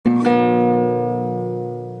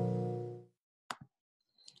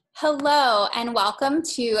Hello, and welcome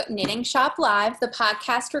to Knitting Shop Live, the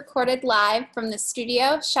podcast recorded live from the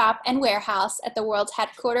studio, shop, and warehouse at the world's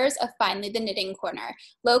headquarters of Finally the Knitting Corner,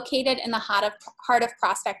 located in the heart of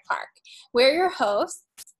Prospect Park. We're your hosts,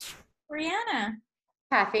 Brianna,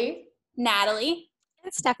 Kathy, Natalie,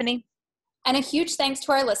 and Stephanie. And a huge thanks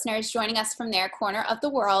to our listeners joining us from their corner of the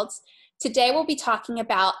world. Today we'll be talking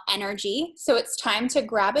about energy, so it's time to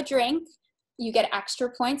grab a drink. You get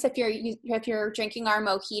extra points if you're drinking our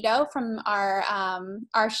mojito from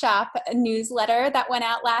our shop newsletter that went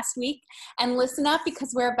out last week. And listen up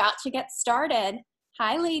because we're about to get started.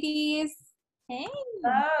 Hi, ladies. Hey.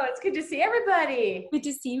 Oh, it's good to see everybody. Good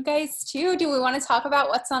to see you guys too. Do we want to talk about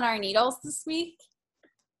what's on our needles this week?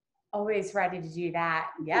 Always ready to do that.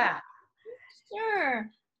 Yeah.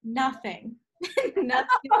 Sure. Nothing.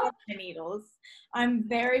 Nothing on the needles. I'm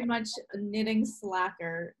very much a knitting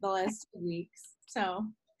slacker the last 2 weeks. So,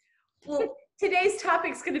 well, today's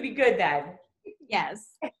topic's going to be good then. Yes.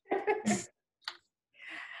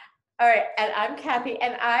 All right, and I'm Kathy,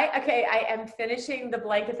 and I am finishing the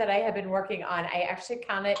blanket that I have been working on. I actually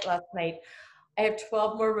counted last night. I have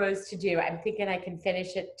 12 more rows to do. I'm thinking I can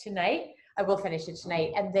finish it tonight. I will finish it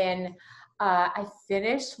tonight, and then I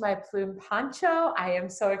finished my plume poncho. I am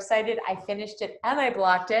so excited. I finished it and I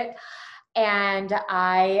blocked it. And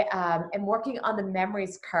I am working on the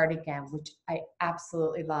Memories cardigan, which I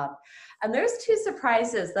absolutely love. And there's two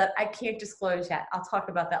surprises that I can't disclose yet. I'll talk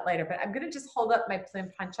about that later, but I'm going to just hold up my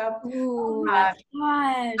plume poncho. Oh my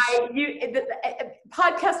gosh.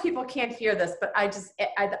 Podcast people can't hear this, but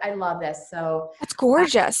I love this. So that's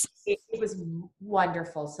gorgeous. It was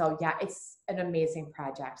wonderful. So yeah, it's an amazing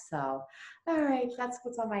project. So, all right, that's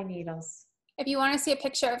what's on my needles. If you want to see a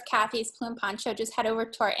picture of Kathy's plume poncho, just head over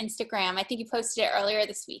to our Instagram. I think you posted it earlier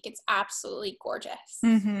this week. It's absolutely gorgeous.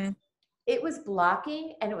 Mm-hmm. It was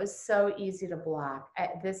blocking, and it was so easy to block.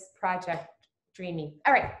 This project, dreamy.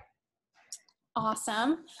 All right.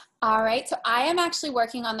 Awesome. All right. So I am actually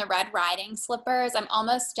working on the Red Riding slippers. I'm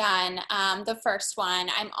almost done. The first one,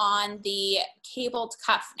 I'm on the cabled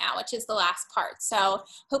cuff now, which is the last part. So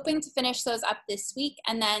hoping to finish those up this week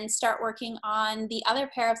and then start working on the other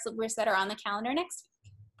pair of slippers that are on the calendar next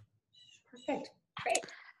week. Perfect. Great.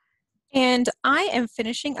 And I am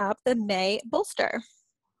finishing up the May bolster.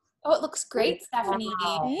 Oh, it looks great, Stephanie.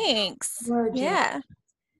 Wow. Thanks. Gorgeous. Yeah.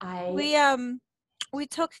 We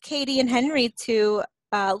took Katie and Henry to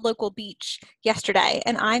a local beach yesterday,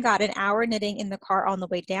 and I got an hour knitting in the car on the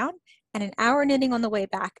way down and an hour knitting on the way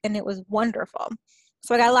back, and it was wonderful.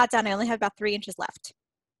 So I got a lot done. I only have about 3 inches left.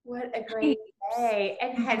 What a great day.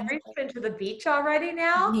 And Henry's been to the beach already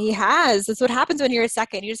now? He has. That's what happens when you're a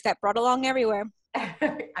second. You just got brought along everywhere.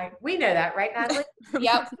 We know that, right, Natalie?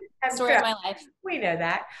 Yep. Story of my life. We know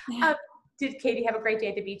that. Did Katie have a great day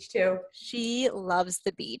at the beach too? She loves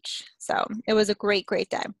the beach. So it was a great, great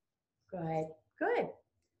day. Good.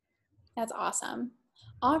 That's awesome.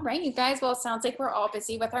 All right, you guys. Well, it sounds like we're all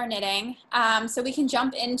busy with our knitting. So we can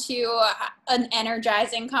jump into an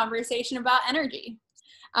energizing conversation about energy.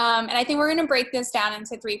 And I think we're going to break this down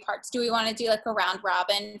into 3 parts. Do we want to do like a round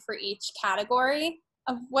robin for each category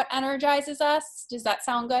of what energizes us? Does that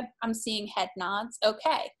sound good? I'm seeing head nods.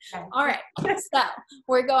 Okay. All right. So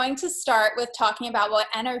we're going to start with talking about what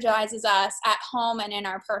energizes us at home and in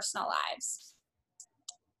our personal lives.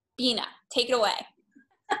 Bina, take it away.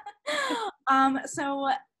 So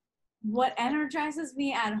what energizes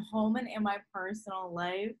me at home and in my personal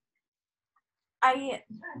life? I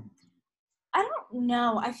don't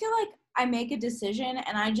know. I feel like I make a decision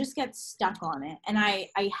and I just get stuck on it and I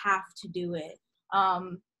have to do it. I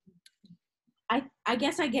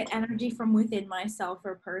guess I get energy from within myself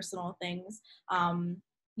for personal things.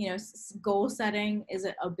 Goal setting is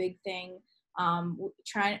a big thing.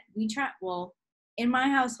 In my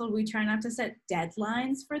household, we try not to set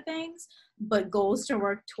deadlines for things, but goals to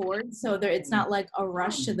work towards. So it's not like a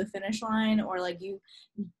rush to the finish line or like you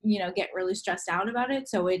get really stressed out about it.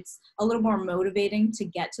 So it's a little more motivating to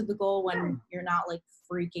get to the goal when you're not like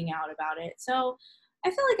freaking out about it. So I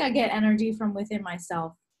feel like I get energy from within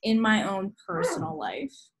myself in my own personal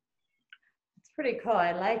life. It's pretty cool.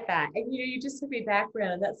 I like that. And you just took me back,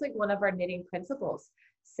 Brianna. That's like one of our knitting principles.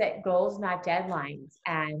 Set goals, not deadlines.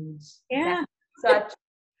 And yeah, such,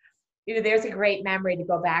 there's a great memory to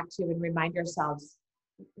go back to and remind ourselves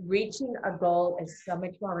reaching a goal is so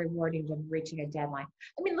much more rewarding than reaching a deadline.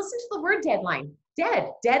 I mean, listen to the word deadline.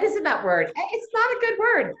 Dead isn't that word. It's not a good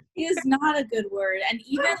word. It is not a good word. And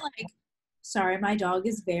even like, sorry, my dog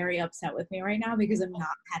is very upset with me right now because I'm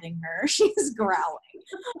not petting her. She's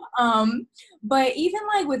growling. But even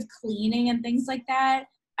like with cleaning and things like that,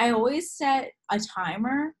 I always set a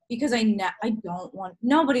timer because I don't want,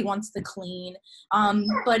 nobody wants to clean.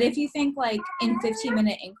 But if you think like in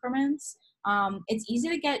 15-minute increments, it's easy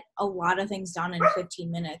to get a lot of things done in 15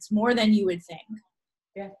 minutes, more than you would think.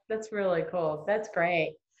 Yeah, that's really cool. That's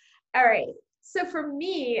great. All right. So for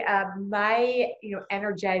me, my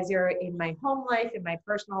energizer in my home life, in my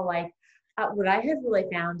personal life, what I have really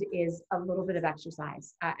found is a little bit of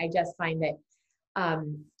exercise. I just find that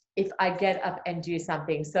if I get up and do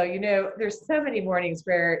something, so there's so many mornings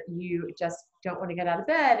where you just don't want to get out of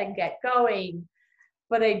bed and get going,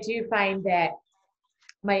 but I do find that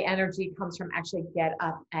my energy comes from actually get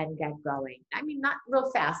up and get going. I mean, not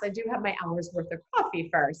real fast. I do have my hour's worth of coffee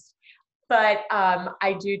first, but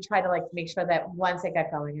I do try to make sure that once I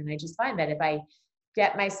get going, and I just find that if I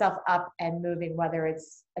get myself up and moving, whether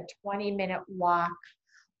it's a 20-minute walk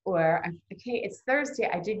or, okay, it's Thursday,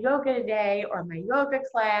 I did yoga today, or my yoga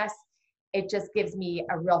class, it just gives me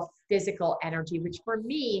a real physical energy, which for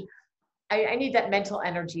me, I need that mental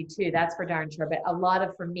energy too, that's for darn sure. But a lot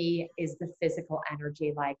of, for me, is the physical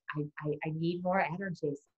energy. Like I need more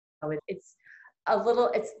energy. So it's a little,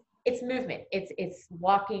 it's movement. It's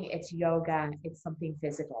walking, it's yoga, it's something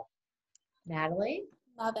physical. Natalie?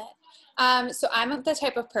 Love it. So I'm the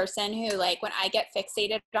type of person who, when I get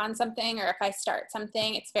fixated on something, or if I start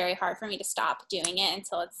something, it's very hard for me to stop doing it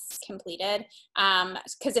until it's completed.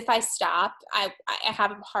 Because if I stop, I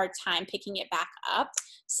have a hard time picking it back up.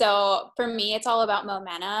 So for me, it's all about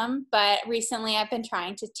momentum. But recently I've been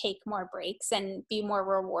trying to take more breaks and be more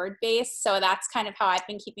reward based. So that's kind of how I've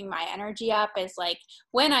been keeping my energy up, is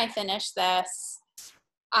when I finish this,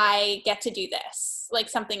 I get to do this,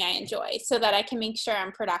 something I enjoy, so that I can make sure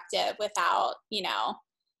I'm productive without,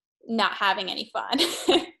 not having any fun.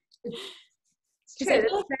 It's true. There's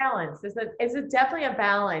a balance. It's definitely a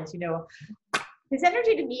balance, Because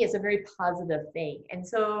energy to me is a very positive thing. And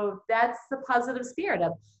so that's the positive spirit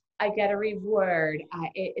of, I get a reward.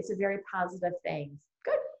 It's a very positive thing.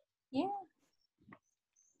 Good. Yeah.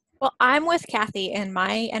 Well, I'm with Kathy, and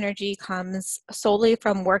my energy comes solely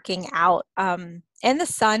from working out and the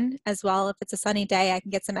sun as well. If it's a sunny day, I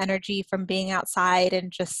can get some energy from being outside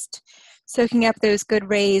and just soaking up those good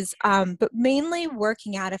rays. But mainly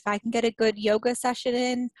working out. If I can get a good yoga session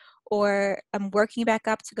in, or I'm working back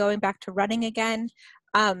up to going back to running again,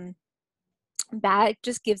 that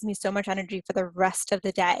just gives me so much energy for the rest of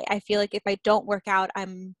the day. I feel like if I don't work out,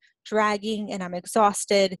 I'm dragging and I'm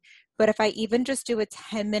exhausted. But if I even just do a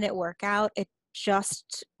 10-minute workout, it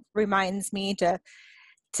just reminds me to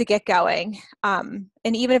get going. And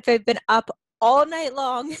even if I've been up all night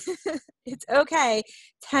long, it's okay.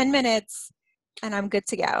 10 minutes and I'm good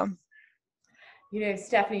to go.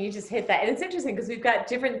 Stephanie, you just hit that. And it's interesting because we've got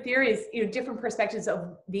different theories, different perspectives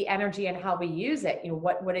of the energy and how we use it,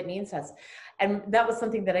 what it means to us. And that was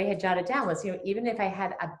something that I had jotted down was, even if I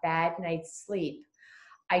had a bad night's sleep,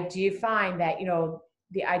 I do find that,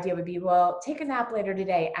 the idea would be, well, take a nap later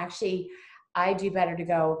today. Actually, I do better to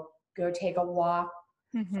go take a walk,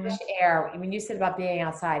 fresh air. I mean, you said about being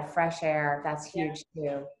outside, fresh air, that's huge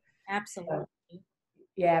too. Absolutely. So,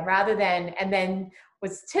 yeah, rather than, and then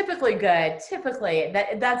what's typically that's,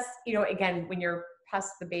 again, when you're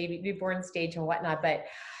past the newborn stage and whatnot, but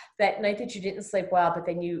that night that you didn't sleep well, but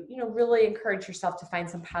then you really encourage yourself to find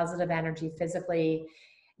some positive energy physically,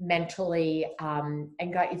 mentally,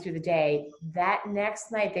 and got you through the day, that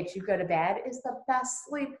next night that you go to bed is the best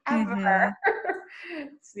sleep ever.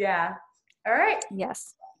 Yeah. All right.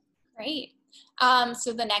 Yes. Great.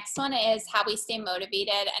 So the next one is how we stay motivated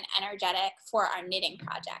and energetic for our knitting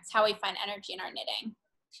projects, how we find energy in our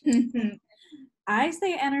knitting. I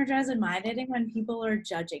stay energized in my knitting when people are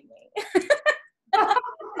judging me.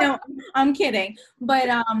 No, I'm kidding. But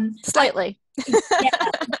slightly. Yeah,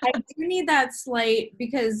 I do need that slight,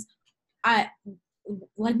 because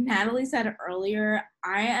like Natalie said earlier,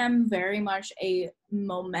 I am very much a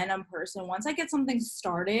momentum person. Once I get something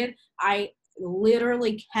started, I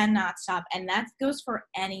literally cannot stop. And that goes for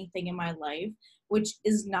anything in my life, which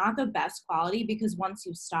is not the best quality, because once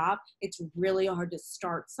you stop, it's really hard to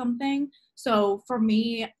start something. So for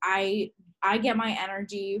me, I get my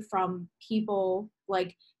energy from people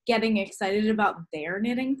getting excited about their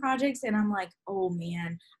knitting projects, and I'm like, oh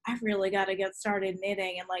man, I really got to get started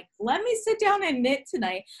knitting, and let me sit down and knit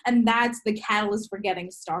tonight. And that's the catalyst for getting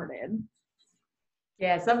started.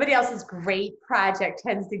 Yeah, somebody else's great project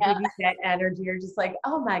tends to give you that energy. You're just like,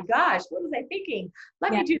 oh my gosh, what was I thinking?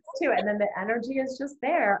 Let me do this too. And then the energy is just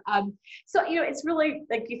there. So, it's really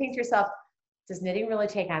you think to yourself, does knitting really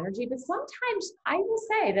take energy? But sometimes I will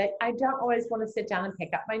say that I don't always want to sit down and pick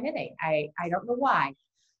up my knitting. I don't know why.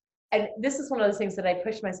 and this is one of those things that I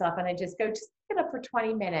push myself and I just go, just pick it up for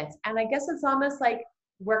 20 minutes. And I guess it's almost like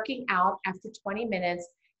working out after 20 minutes.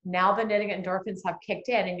 Now the knitting endorphins have kicked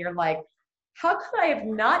in and you're like, how could I have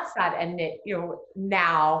not sat and knit,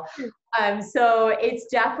 now? So it's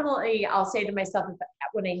definitely, I'll say to myself,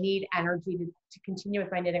 when I need energy to continue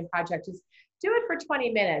with my knitting project, is do it for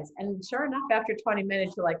 20 minutes. And sure enough, after 20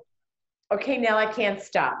 minutes, you're like, okay, now I can't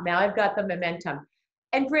stop. Now I've got the momentum.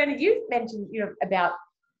 And Brandon, you mentioned, about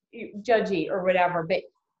judgy or whatever, but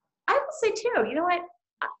I will say too, you know what?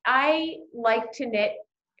 I like to knit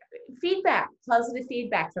feedback, positive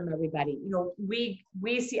feedback from everybody.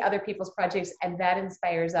 We see other people's projects and that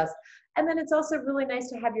inspires us. And then it's also really nice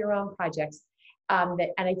to have your own projects. And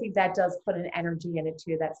I think that does put an energy in it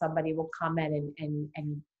too, that somebody will comment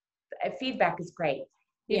and feedback is great.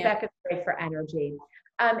 Feedback is great for energy.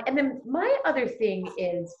 And then my other thing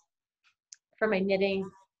is for my knitting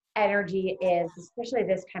energy is, especially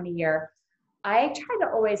this time of year, I try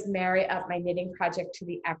to always marry up my knitting project to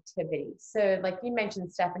the activity. So like you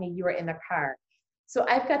mentioned, Stephanie, you were in the car. So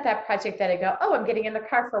I've got that project that I go, oh, I'm getting in the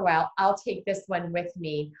car for a while. I'll take this one with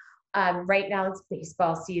me. Right now it's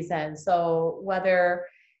baseball season. So whether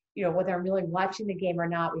I'm really watching the game or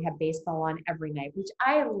not, we have baseball on every night, which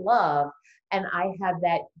I love. And I have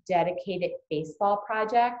that dedicated baseball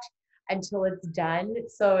project until it's done.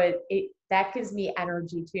 So that gives me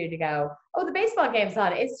energy too, to go, oh, the baseball game's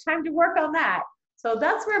on. It's time to work on that. So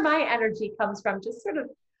that's where my energy comes from, just sort of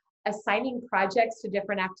assigning projects to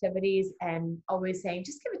different activities and always saying,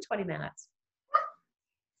 just give it 20 minutes.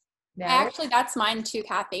 Actually, that's mine too,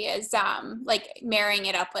 Kathy, is like marrying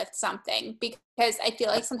it up with something, because I feel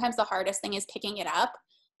like sometimes the hardest thing is picking it up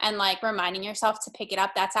and like reminding yourself to pick it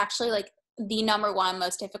up. That's actually like the number one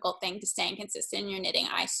most difficult thing to staying consistent in your knitting,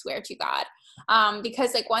 I swear to God.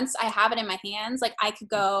 Because like once I have it in my hands, like I could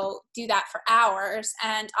go do that for hours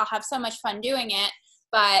and I'll have so much fun doing it.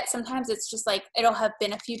 But sometimes it's just like, it'll have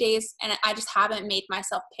been a few days and I just haven't made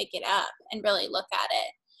myself pick it up and really look at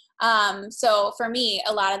it. So for me,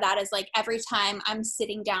 a lot of that is like every time I'm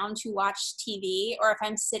sitting down to watch TV, or if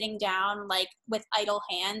I'm sitting down like with idle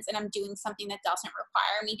hands and I'm doing something that doesn't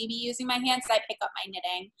require me to be using my hands, I pick up my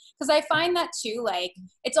knitting. Because I find that too, like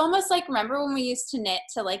it's almost like, remember when we used to knit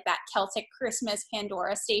to like that Celtic Christmas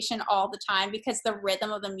Pandora station all the time, because the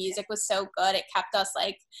rhythm of the music was so good, it kept us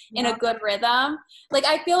like in a good rhythm. Like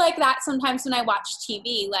I feel like that sometimes when I watch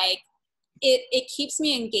TV, like it keeps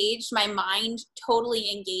me engaged, my mind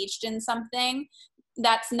totally engaged in something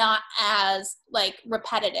that's not as like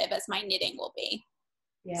repetitive as my knitting will be.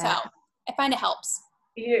 Yeah. So I find it helps.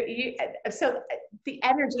 So the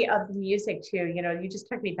energy of the music too, you just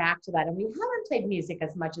took me back to that, and we haven't played music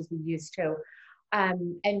as much as we used to.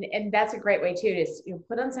 And that's a great way too, to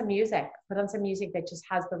put on some music that just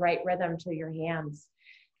has the right rhythm to your hands.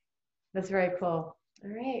 That's very cool. All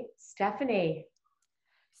right, Stephanie.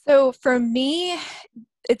 So for me,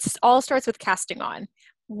 it's all starts with casting on.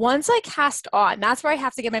 Once I cast on, that's where I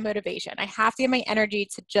have to get my motivation. I have to get my energy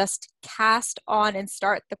to just cast on and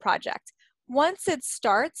start the project. Once it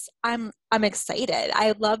starts, I'm excited.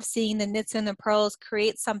 I love seeing the knits and the purls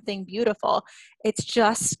create something beautiful. It's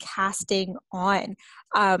just casting on.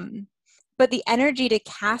 But the energy to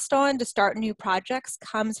cast on, to start new projects,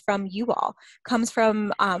 comes from you all, comes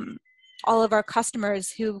from all of our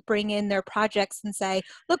customers who bring in their projects and say,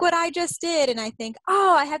 look what I just did. And I think,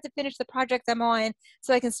 oh, I have to finish the project I'm on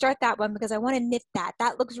so I can start that one because I want to knit that.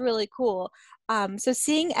 That looks really cool. So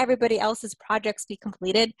seeing everybody else's projects be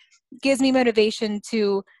completed gives me motivation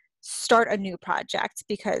to start a new project,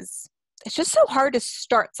 because it's just so hard to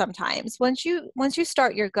start sometimes. Once you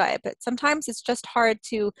start, you're good. But sometimes it's just hard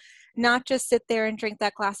to not just sit there and drink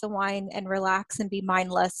that glass of wine and relax and be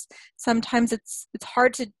mindless. Sometimes it's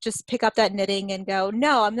hard to just pick up that knitting and go,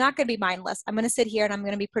 no, I'm not going to be mindless. I'm going to sit here and I'm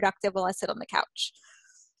going to be productive while I sit on the couch.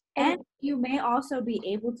 And you may also be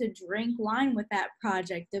able to drink wine with that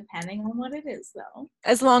project, depending on what it is, though.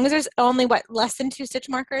 As long as there's only, less than 2 stitch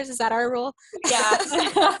markers? Is that our rule? Yeah.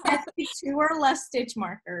 2 or less stitch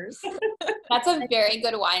markers. That's a very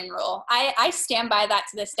good wine rule. I stand by that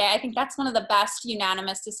to this day. I think that's one of the best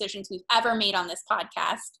unanimous decisions we've ever made on this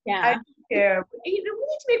podcast. Yeah. I do. We need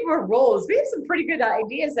to make more rules. We have some pretty good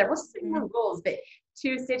ideas there. We'll just make more rules, but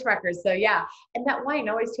 2 stitch markers. So yeah. And that wine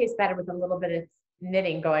always tastes better with a little bit of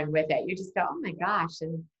knitting going with it. You just go, oh my gosh,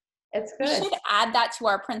 and it's good. We should add that to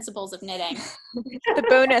our principles of knitting. The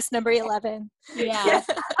bonus, number 11. Yeah.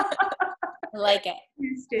 I like it.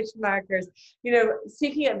 2 stitch markers.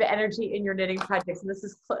 Speaking of energy in your knitting projects, and this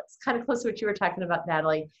is kind of close to what you were talking about,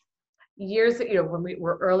 Natalie. Years, when we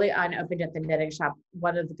were early on opening up the knitting shop,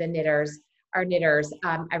 one of the knitters, I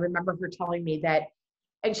remember her telling me that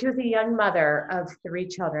And she was a young mother of 3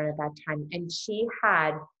 children at that time. And she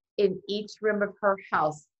had in each room of her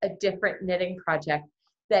house a different knitting project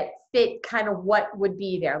that fit kind of what would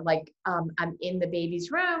be there. Like I'm in the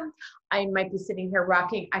baby's room, I might be sitting here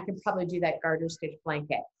rocking, I can probably do that garter stitch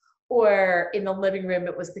blanket. Or in the living room,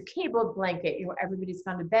 it was the cabled blanket. You know, everybody's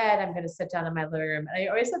gone to bed, I'm gonna sit down in my living room. And I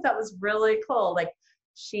always thought that was really cool. Like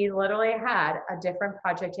she literally had a different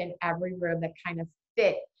project in every room that kind of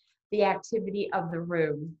fit the activity of the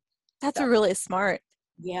room. That's So, really smart.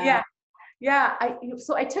 Yeah. yeah.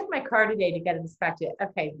 So I took my car today to get inspected.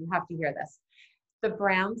 Okay, you have to hear this. The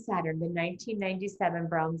Brown Saturn, the 1997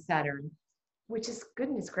 Brown Saturn, which is,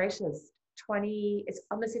 goodness gracious, it's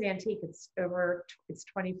almost an antique. It's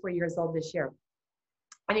 24 years old this year.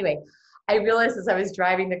 Anyway, I realized as I was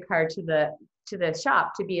driving the car to the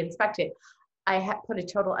shop to be inspected, I had put a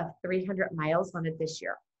total of 300 miles on it this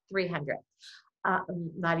year. 300.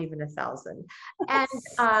 Not even 1,000,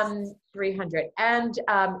 and 300. And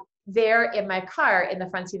there in my car, in the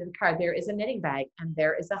front seat of the car, there is a knitting bag and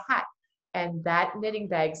there is a hat. And that knitting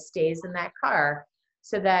bag stays in that car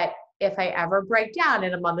so that if I ever break down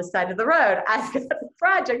and I'm on the side of the road, I've got the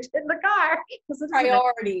project in the car.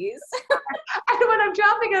 Priorities. And when I'm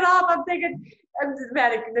dropping it off, I'm thinking, I'm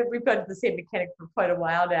dramatic. We've gone to the same mechanic for quite a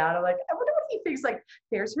while now. And I'm like, I wonder what he thinks. Like,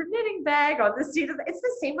 there's her knitting bag on the seat. It's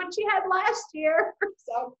the same one she had last year.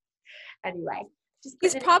 So anyway.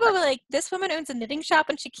 He's probably like, this woman owns a knitting shop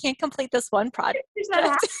and she can't complete this one project.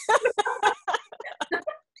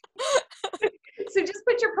 So just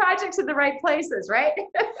put your projects in the right places, right?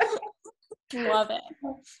 Love it.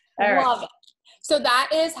 Right. Love it. So that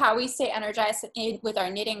is how we stay energized with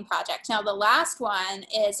our knitting project. Now, the last one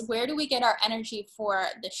is, where do we get our energy for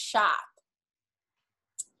the shop?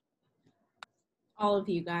 All of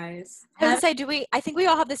you guys. I was gonna say, I think we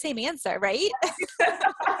all have the same answer, right?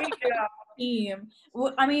 Team.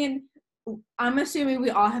 Well, I mean, I'm assuming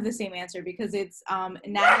we all have the same answer because it's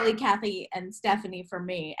Natalie, Kathy, and Stephanie for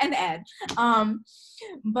me, and Ed.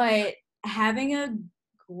 But having a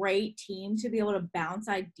great team to be able to bounce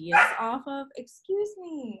ideas off of. Excuse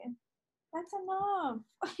me, that's enough.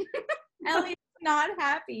 Ellie's not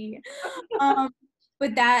happy.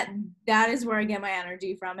 But that is where I get my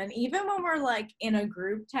energy from. And even when we're like in a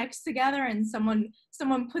group text together and someone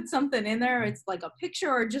puts something in there, it's like a picture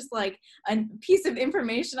or just like a piece of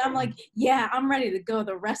information, I'm like, yeah, I'm ready to go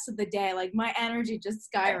the rest of the day. Like my energy just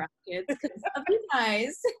skyrockets because of you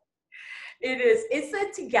guys. It is. It's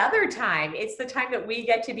the together time. It's the time that we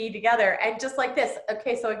get to be together. And just like this.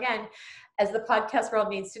 Okay, so again, as the podcast world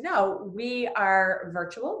needs to know, we are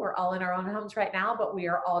virtual. We're all in our own homes right now, but we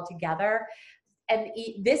are all together. And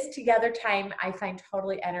this together time I find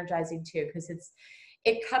totally energizing too, because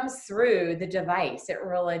it comes through the device. It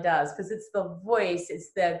really does, because it's the voice,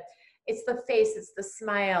 it's the face, it's the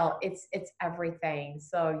smile, it's everything.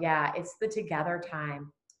 So yeah, it's the together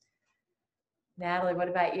time. Natalie, what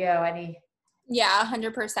about you? Yeah,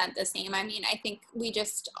 100% the same. I mean, I think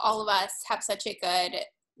all of us have such a good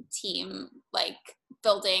team, like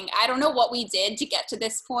building. I don't know what we did to get to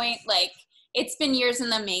this point. Like, it's been years in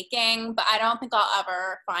the making, but I don't think I'll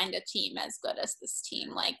ever find a team as good as this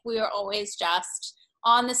team. Like, we are always just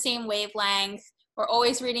on the same wavelength. We're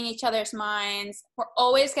always reading each other's minds. We're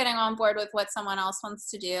always getting on board with what someone else wants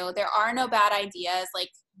to do. There are no bad ideas. Like,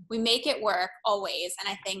 we make it work always. And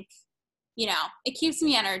I think, it keeps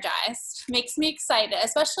me energized, makes me excited,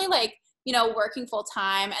 especially like, working full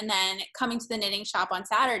time and then coming to the knitting shop on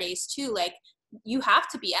Saturdays too. Like, you have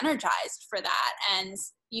to be energized for that. And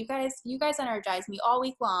you guys energize me all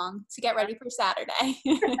week long to get ready for Saturday.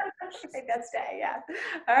 That's day, yeah.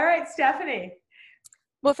 All right, Stephanie.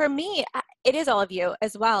 Well, for me, it is all of you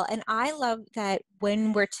as well. And I love that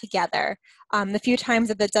when we're together, the few times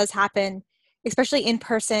that does happen, especially in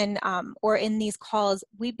person or in these calls,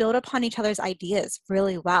 we build upon each other's ideas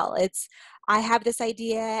really well. I have this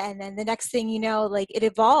idea, and then the next thing you know, like it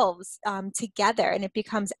evolves together and it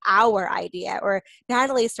becomes our idea. Or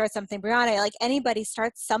Natalie starts something, Brianna, like anybody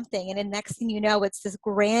starts something, and the next thing you know, it's this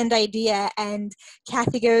grand idea. And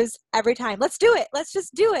Kathy goes every time, let's do it. Let's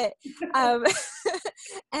just do it.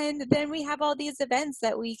 And then we have all these events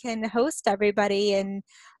that we can host everybody, and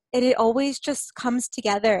it always just comes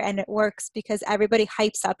together and it works because everybody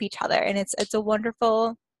hypes up each other, and it's a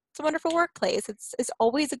wonderful workplace. It's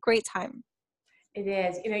always a great time. It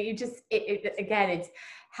is. Again, it's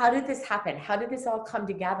how did this happen? How did this all come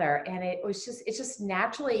together? And it just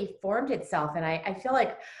naturally formed itself. And I feel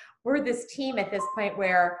like we're this team at this point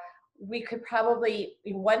where we could probably,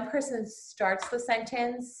 one person starts the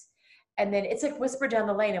sentence and then it's like whisper down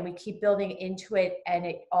the lane, and we keep building into it, and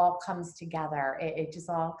it all comes together. It just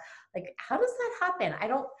all, like, how does that happen?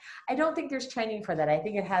 I don't think there's training for that. I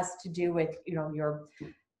think it has to do with, you know,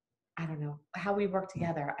 I don't know, how we work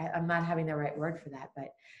together. I'm not having the right word for that, but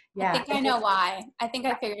yeah. I think I know why. I think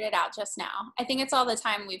I figured it out just now. I think it's all the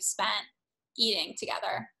time we've spent eating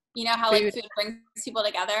together. You know how like food brings people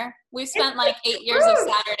together? We've spent like 8 years of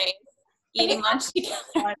Saturdays eating lunch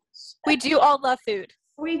together. We do all love food.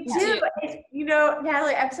 We do. You know,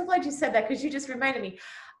 Natalie, I'm so glad you said that, because you just reminded me.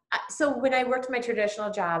 So when I worked my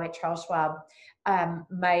traditional job at Charles Schwab,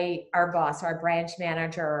 our boss, our branch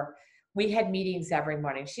manager, we had meetings every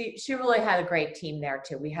morning. She really had a great team there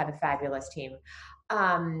too. We had a fabulous team.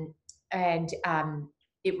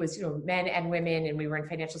 It was, you know, men and women, and we were in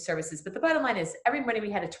financial services. But the bottom line is, every morning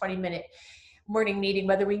we had a 20-minute morning meeting,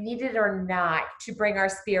 whether we needed it or not, to bring our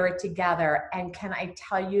spirit together. And can I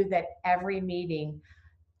tell you that every meeting,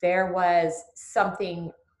 there was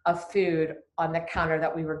something of food on the counter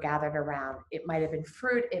that we were gathered around. It might have been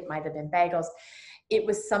fruit, it might have been bagels. It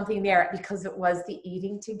was something there, because it was the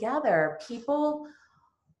eating together. People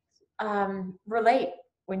relate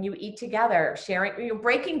when you eat together, sharing, you know,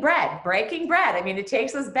 breaking bread. I mean, it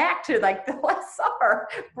takes us back to like the Last Supper.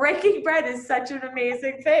 Breaking bread is such an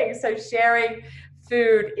amazing thing. So sharing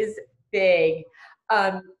food is big.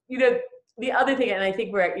 You know, the other thing, and I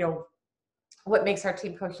think we're, you know, what makes our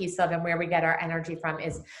team cohesive and where we get our energy from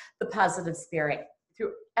is the positive spirit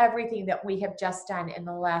through everything that we have just done in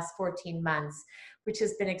the last 14 months, which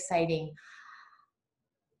has been exciting.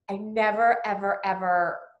 I never, ever,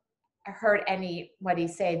 ever heard anybody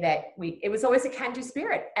say that it was always a can-do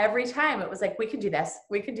spirit. Every time it was like, we can do this.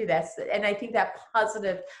 And I think that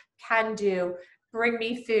positive can-do, bring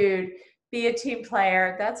me food, be a team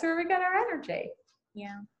player, that's where we get our energy.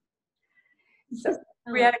 Yeah. So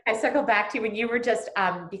Brianna, I circle back to you when you were just,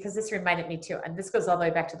 because this reminded me too, and this goes all the way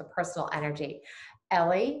back to the personal energy.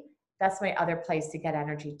 Ellie, that's my other place to get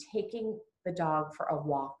energy, taking the dog for a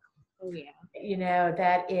walk. Oh yeah. You know,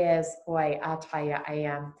 that is, boy, I'll tell you,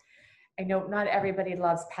 I know not everybody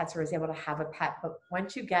loves pets or is able to have a pet, but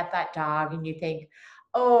once you get that dog and you think,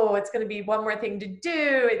 oh, it's going to be one more thing to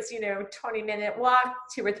do, it's, you know, 20-minute walk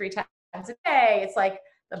 2 or 3 times a day, it's like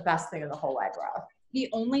the best thing in the whole wide world. The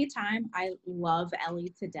only time I love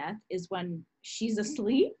Ellie to death is when she's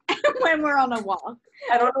asleep and when we're on a walk.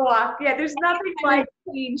 I don't walk. Yeah, there's nothing like.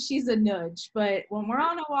 She's a nudge, but when we're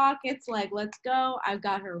on a walk, it's like, let's go. I've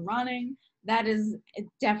got her running. That is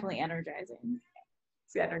definitely energizing.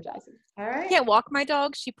 It's energizing. All right. I can't walk my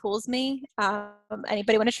dog. She pulls me.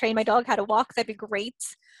 Anybody want to train my dog how to walk? That'd be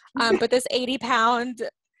great. But this 80-pound,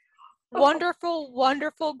 wonderful,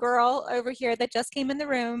 wonderful girl over here that just came in the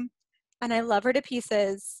room, and I love her to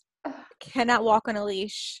pieces, cannot walk on a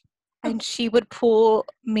leash, and she would pull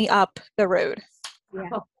me up the road.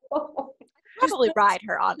 Yeah. Probably ride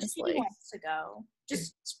her, honestly. She wants to go.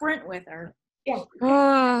 Just sprint with her.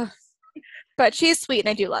 Yeah. But she's sweet, and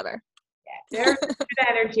I do love her. Yeah, they're good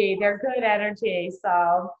energy. They're good energy. So,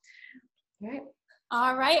 all right.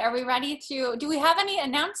 All right. Are we ready to, do we have any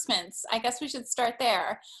announcements? I guess we should start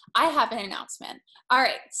there. I have an announcement. All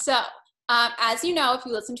right. So, as you know, if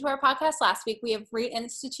you listened to our podcast last week, we have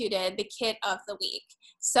reinstituted the Kit of the Week.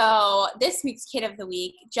 So this week's Kit of the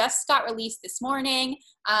Week just got released this morning.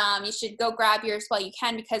 You should go grab yours while you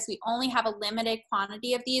can, because we only have a limited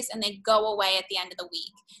quantity of these and they go away at the end of the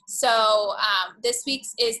week. So this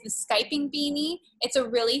week's is the Skyping Beanie. It's a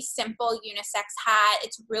really simple unisex hat.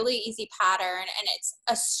 It's really easy pattern and it's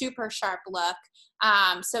a super sharp look.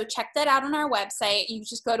 So check that out on our website. You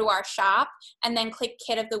just go to our shop and then click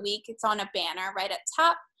Kit of the Week. It's on a banner right at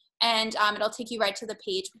top, and it'll take you right to the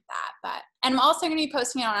page with that. And I'm also going to be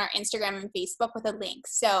posting it on our Instagram and Facebook with a link.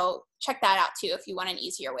 So check that out too if you want an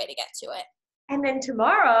easier way to get to it. And then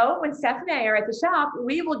tomorrow, when Steph and I are at the shop,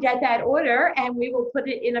 we will get that order and we will put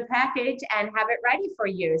it in a package and have it ready for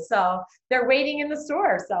you. So they're waiting in the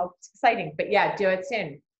store. So it's exciting. But yeah, do it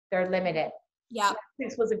soon. They're limited. Yeah.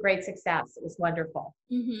 This was a great success. It was wonderful.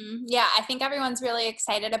 Mm-hmm. Yeah, I think everyone's really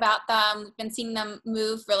excited about them. We've been seeing them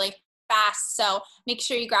move really fast. So make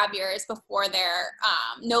sure you grab yours before they're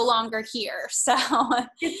no longer here. So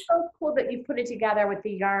it's so cool that you put it together with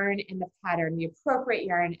the yarn and the pattern, the appropriate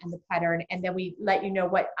yarn and the pattern. And then we let you know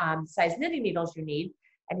what size knitting needles you need.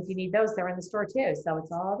 And if you need those, they're in the store too. So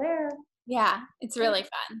it's all there. Yeah, it's really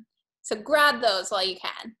fun. So grab those while you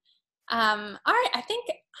can. All right,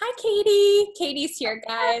 hi, Katie. Katie's here,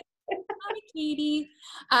 guys. Hi, Katie.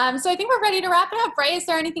 So I think we're ready to wrap it up, right? Is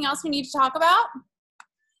there anything else we need to talk about?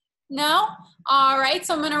 No? All right,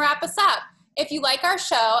 so I'm going to wrap us up. If you like our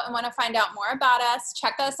show and want to find out more about us,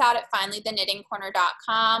 check us out at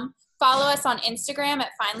finallythenittingcorner.com. Follow us on Instagram at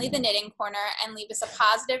Finally the Knitting Corner and leave us a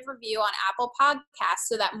positive review on Apple Podcasts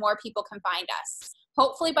so that more people can find us.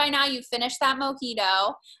 Hopefully by now you've finished that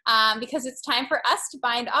mojito because it's time for us to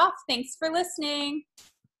bind off. Thanks for listening.